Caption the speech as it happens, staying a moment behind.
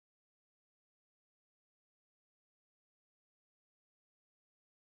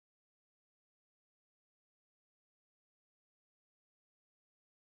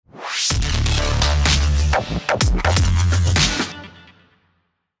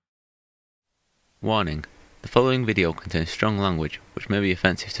Warning: the following video contains strong language which may be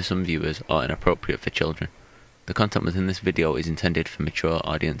offensive to some viewers or inappropriate for children. The content within this video is intended for mature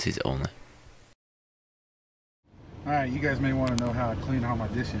audiences only. Alright, you guys may want to know how I clean all my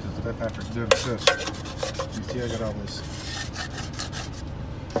dishes and stuff after doing this. You see I got all this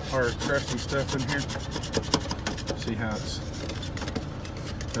hard crusty stuff in here. See how it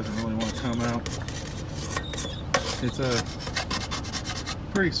doesn't really want to come out. It's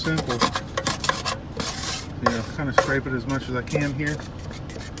pretty simple. You know, kind of scrape it as much as I can here,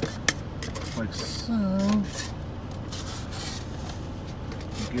 like so.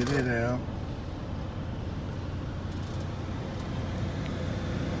 Get it out.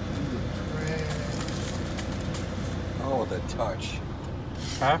 Oh, the touch.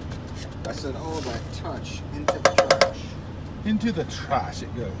 Huh? I said, oh, that touch. Into the trash. Into the trash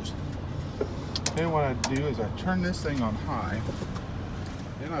it goes. Then what I do is I turn this thing on high.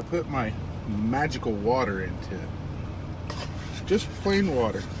 Then I put my magical water into it. Just plain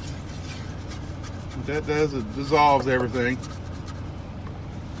water. What that does, it dissolves everything.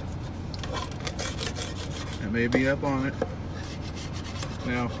 It may be up on it.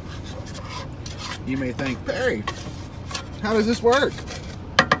 Now, you may think, Perry, how does this work?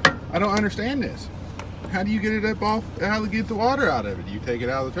 I don't understand this. How do you get it up off? How do you get the water out of it? Do you take it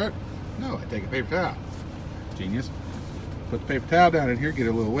out of the truck? No, I take a paper towel. Genius. Put the paper towel down in here, get it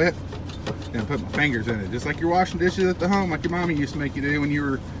a little wet, and put my fingers in it. Just like you're washing dishes at the home, like your mommy used to make you do when you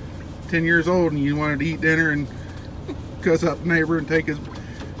were 10 years old and you wanted to eat dinner and cuss up the neighbor and take his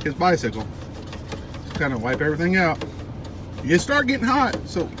bicycle. Just kind of wipe everything out. You start getting hot,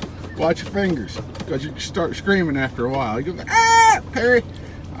 so watch your fingers, because you start screaming after a while. You go, ah, Perry,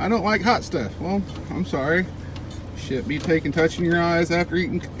 I don't like hot stuff. Well, I'm sorry. Shit be touching your eyes after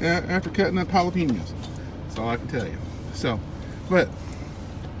cutting up jalapenos. That's all I can tell you. So, but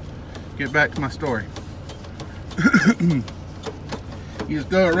get back to my story. You just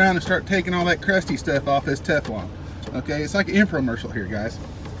go around and start taking all that crusty stuff off this Teflon. Okay, it's like an infomercial here, guys.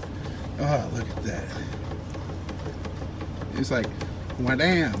 Oh, look at that. It's like,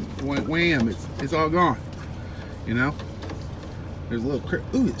 wham, wham, it's all gone. You know? There's a little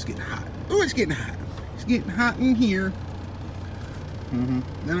ooh, it's getting hot. Ooh, it's getting hot. It's getting hot in here. Then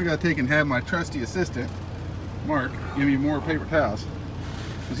I gotta take and have my trusty assistant, Mark, give me more paper towels,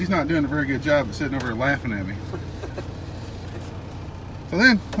 because he's not doing a very good job of sitting over here laughing at me. So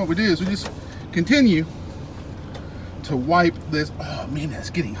then what we do is we just continue to wipe this. Oh man,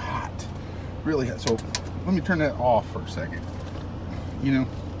 that's getting hot, really hot. So let me turn that off for a second. You know,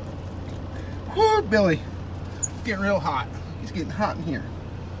 whoo, Billy, it's getting real hot. It's getting hot in here.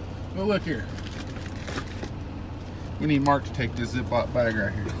 Well, look here. We need Mark to take this Ziploc bag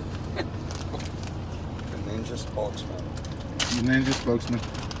right here. The ninja spokesman. The ninja spokesman.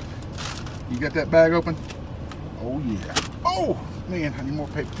 You got that bag open? Oh yeah. Oh man, I need more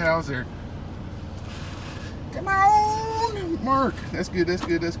paper towels there. Come on, Mark. That's good, that's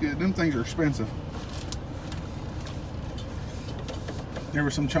good, that's good. Them things are expensive. There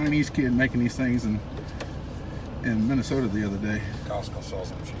was some Chinese kid making these things in Minnesota the other day. Costco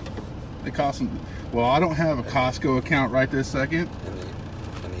sells them cheap. They cost them. Well, I don't have a Costco account right this second.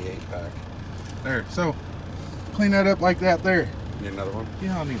 In the 8-pack. There. So clean that up like that there. Need another one?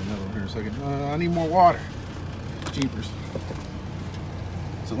 Yeah, I'll need another one here in a second. I need more water. Jeepers.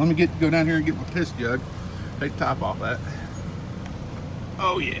 So let me go down here and get my piss jug. Take the top off that.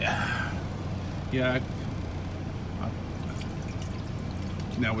 Oh yeah. Yeah.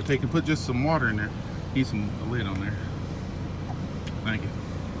 Now we're put just some water in there. Need a lid on there. Thank you.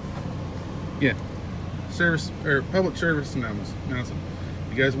 Yeah. Service or public service announcement.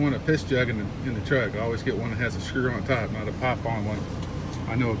 You guys want a piss jug in the truck, always get one that has a screw on top, not a pop-on one.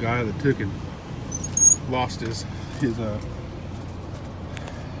 I know a guy that took and lost his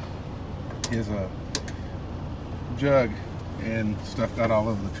jug, and stuff got all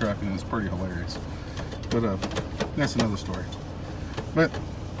over the truck, and it's pretty hilarious. But that's another story. But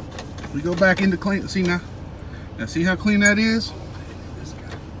we go back into clean. See now see how clean that is? This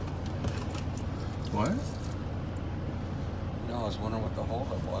guy. What? No, I was wondering what the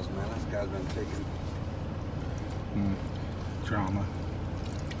holdup was, man. This guy's been taking Drama.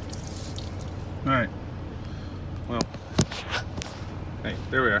 Alright. Well, hey,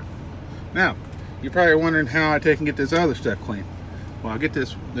 there we are. Now, you're probably wondering how I take and get this other stuff clean. Well, I get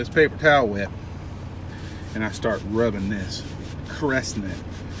this paper towel wet, and I start rubbing this, caressing it,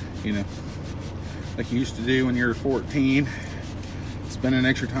 you know, like you used to do when you were 14, spending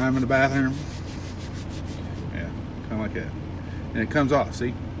extra time in the bathroom. Yeah, kind of like that. And it comes off,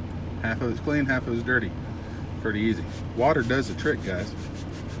 see? Half of it's clean, half of it's dirty. Pretty easy. Water does the trick, guys.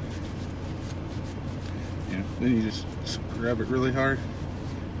 Yeah. Then you just grab it really hard.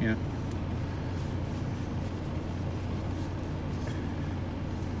 Yeah.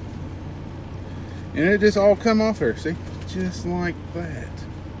 And it just all come off there, see? Just like that.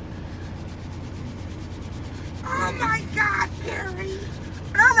 Oh my God, Perry!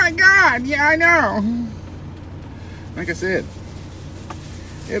 Oh my God, yeah, I know. Like I said,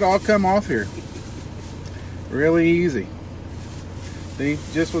 it all come off here. Really easy. See,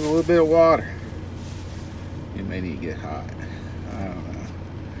 just with a little bit of water. It may need to get hot. I don't know.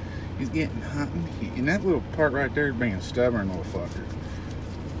 He's getting hot and that little part right there is being a stubborn little fucker.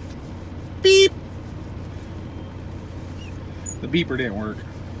 Beep! The beeper didn't work.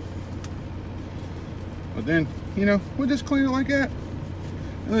 But then, you know, we'll just clean it like that.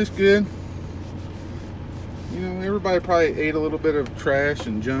 It looks good. You know, everybody probably ate a little bit of trash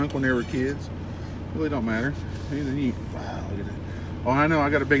and junk when they were kids. Really don't matter. Wow, look at that. Oh, I know, I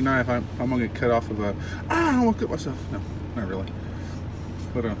got a big knife. I'm gonna get cut off of a. I don't want to cut myself. No, not really.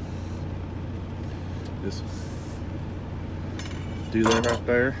 But just do that right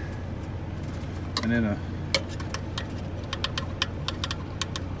there, and then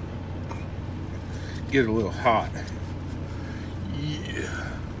get it a little hot. Yeah.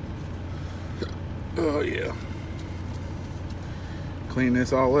 Oh yeah. Clean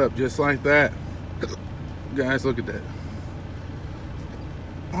this all up just like that. Guys, look at that.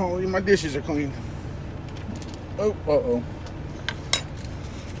 Oh, my dishes are clean. Oh, uh-oh.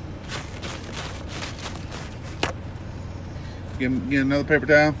 Get another paper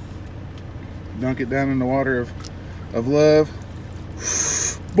towel. Dunk it down in the water of love.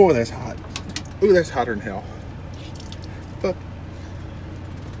 Boy, that's hot. Ooh, that's hotter than hell. Fuck.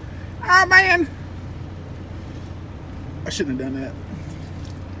 Oh, man. I shouldn't have done that.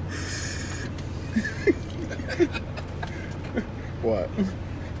 What?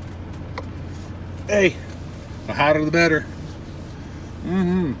 Hey, the hotter the better.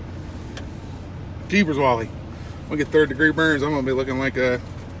 Mm-hmm. Jeepers, Wally. We'll get 3rd-degree burns. I'm gonna be looking like the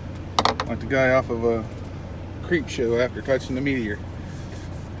guy off of a creep show after touching the meteor.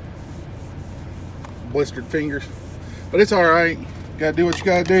 Blistered fingers, but it's all right. Gotta do what you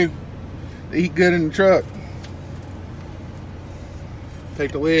gotta do to eat good in the truck.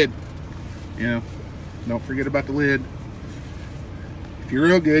 Take the lid. You know, don't forget about the lid. If you're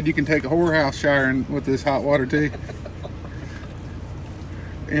real good, you can take a whorehouse shower with this hot water too.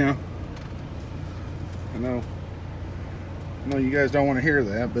 You know, I know you guys don't want to hear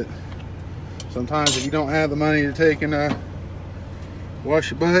that, but sometimes if you don't have the money to take and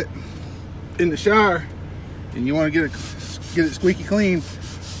wash your butt in the shower and you want to get it squeaky clean,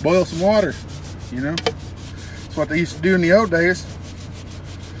 boil some water. You know, that's what they used to do in the old days.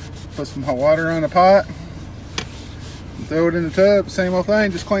 Put some hot water on a pot and throw it in the tub. Same old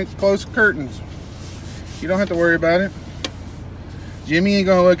thing, just close the curtains. You don't have to worry about it. Jimmy ain't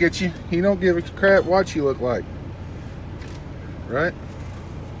gonna look at you. He don't give a crap what you look like, right?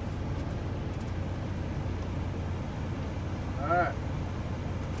 All right.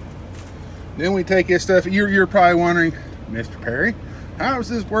 Then we take this stuff. You're probably wondering, Mr. Perry, how does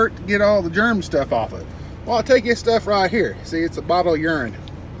this work to get all the germ stuff off of it? Well, I take this stuff right here. See, it's a bottle of urine.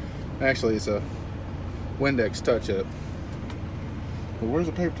 Actually, it's a Windex touch-up. But where's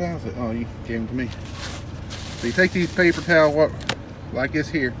the paper towels at? Oh, you gave them to me. So you take these paper towel like this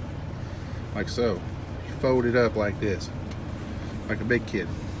here, like so. You fold it up like this, like a big kid,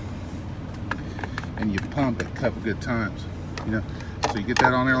 and you pump it a couple good times. You know, so you get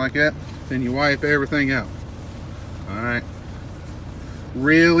that on there like that. Then you wipe everything out. All right.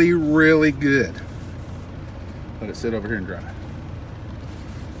 Really, really good. Let it sit over here and dry.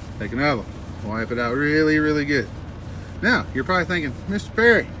 Take another one. Wipe it out really, really good. Now, you're probably thinking, Mr.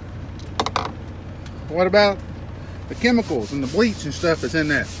 Perry, what about the chemicals and the bleach and stuff that's in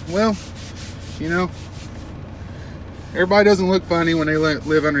that? Well, you know, everybody doesn't look funny when they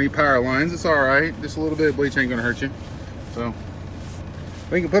live underneath power lines. It's all right. Just a little bit of bleach ain't gonna hurt you. So,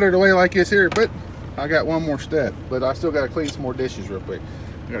 we can put it away like this here, but I got one more step. But I still gotta clean some more dishes real quick.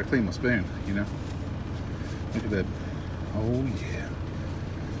 I gotta clean my spoon, you know. Look at that. Oh, yeah.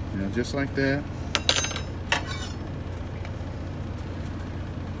 You know, just like that.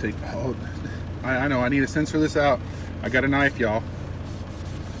 I know I need to censor this out. I got a knife, y'all.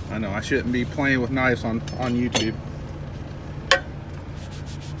 I know I shouldn't be playing with knives on YouTube.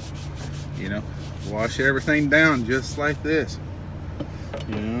 You know, wash everything down just like this.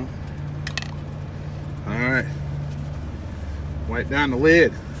 You know. All right. Wipe down the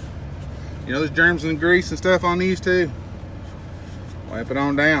lid. You know, there's germs and grease and stuff on these too. Wipe it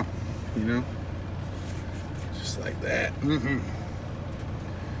on down. You know, just like that.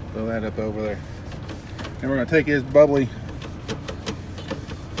 Throw that up over there. And we're going to take this bubbly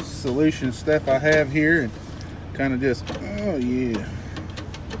solution stuff I have here and kind of just, oh yeah,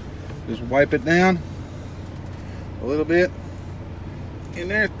 just wipe it down a little bit in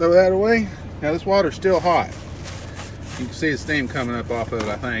there, throw that away. Now this water's still hot. You can see the steam coming up off of it,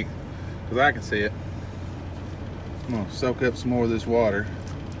 I think, because I can see it. I'm going to soak up some more of this water.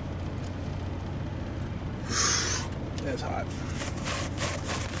 That's hot.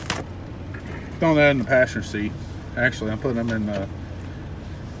 Throwing that in the passenger seat. Actually, I'm putting them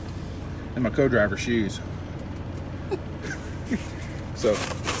in my co-driver's shoes. So,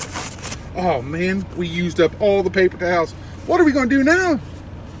 oh man, we used up all the paper towels. What are we gonna do now?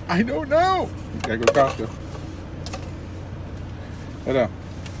 I don't know. Gotta go to Costco. But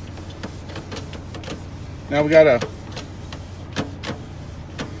now we gotta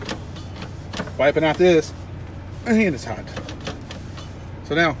wiping out this, and it's hot.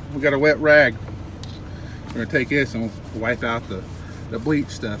 So now we got a wet rag. We're gonna take this and we'll wipe out the bleach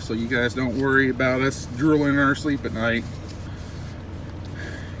stuff, so you guys don't worry about us drooling in our sleep at night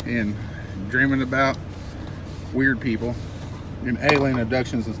and dreaming about weird people and alien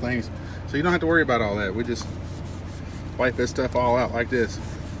abductions and things. So you don't have to worry about all that. We just wipe this stuff all out like this.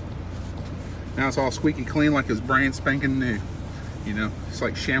 Now it's all squeaky clean, like it's brand spanking new. You know, it's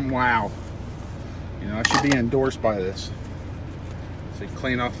like ShamWow. You know, I should be endorsed by this. So you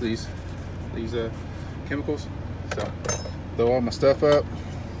clean off these chemicals. So throw all my stuff up.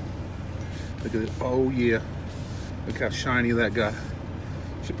 Look at it. Oh yeah, look how shiny that got.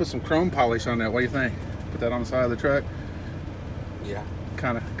 Should put some chrome polish on that. What do you think? Put that on the side of the truck. Yeah.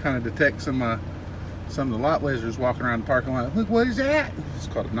 Kind of detect some of the lot lizards walking around the parking lot. Look, what is that? It's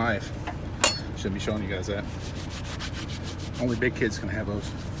called a knife. Shouldn't be showing you guys that. Only big kids can have those.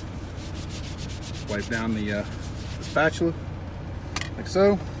 Wipe down the spatula like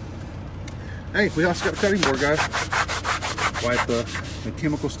so. Hey, we also got a cutting board, guys. Wipe the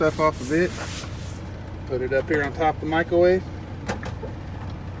chemical stuff off of it. Put it up here on top of the microwave.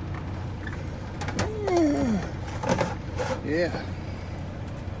 Yeah.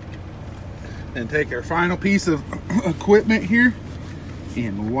 Then take our final piece of equipment here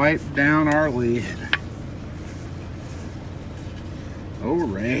and wipe down our lid.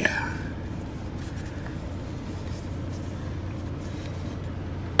 Oh yeah.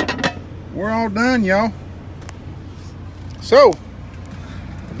 We're all done, y'all. So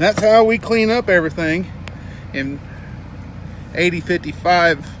that's how we clean up everything in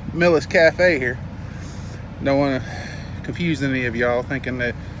 8055 Millis Cafe here. Don't want to confuse any of y'all thinking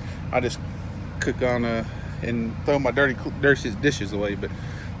that I just cook on and throw my dirty dishes away, but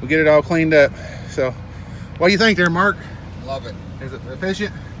we get it all cleaned up. So what do you think there, Mark? Love it. Is it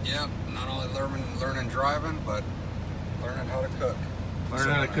efficient? Yeah, not only learning driving, but learning how to cook.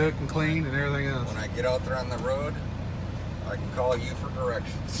 Learning how to cook and clean and everything else. When I get out there on the road, I can call you for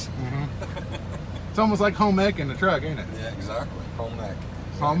directions. It's almost like home ec in the truck, ain't it? Yeah, exactly. Home ec.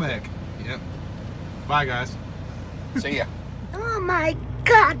 Home ec. Yep. Bye, guys. See ya. Oh my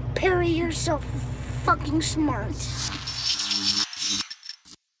God, Perry, you're so fucking smart.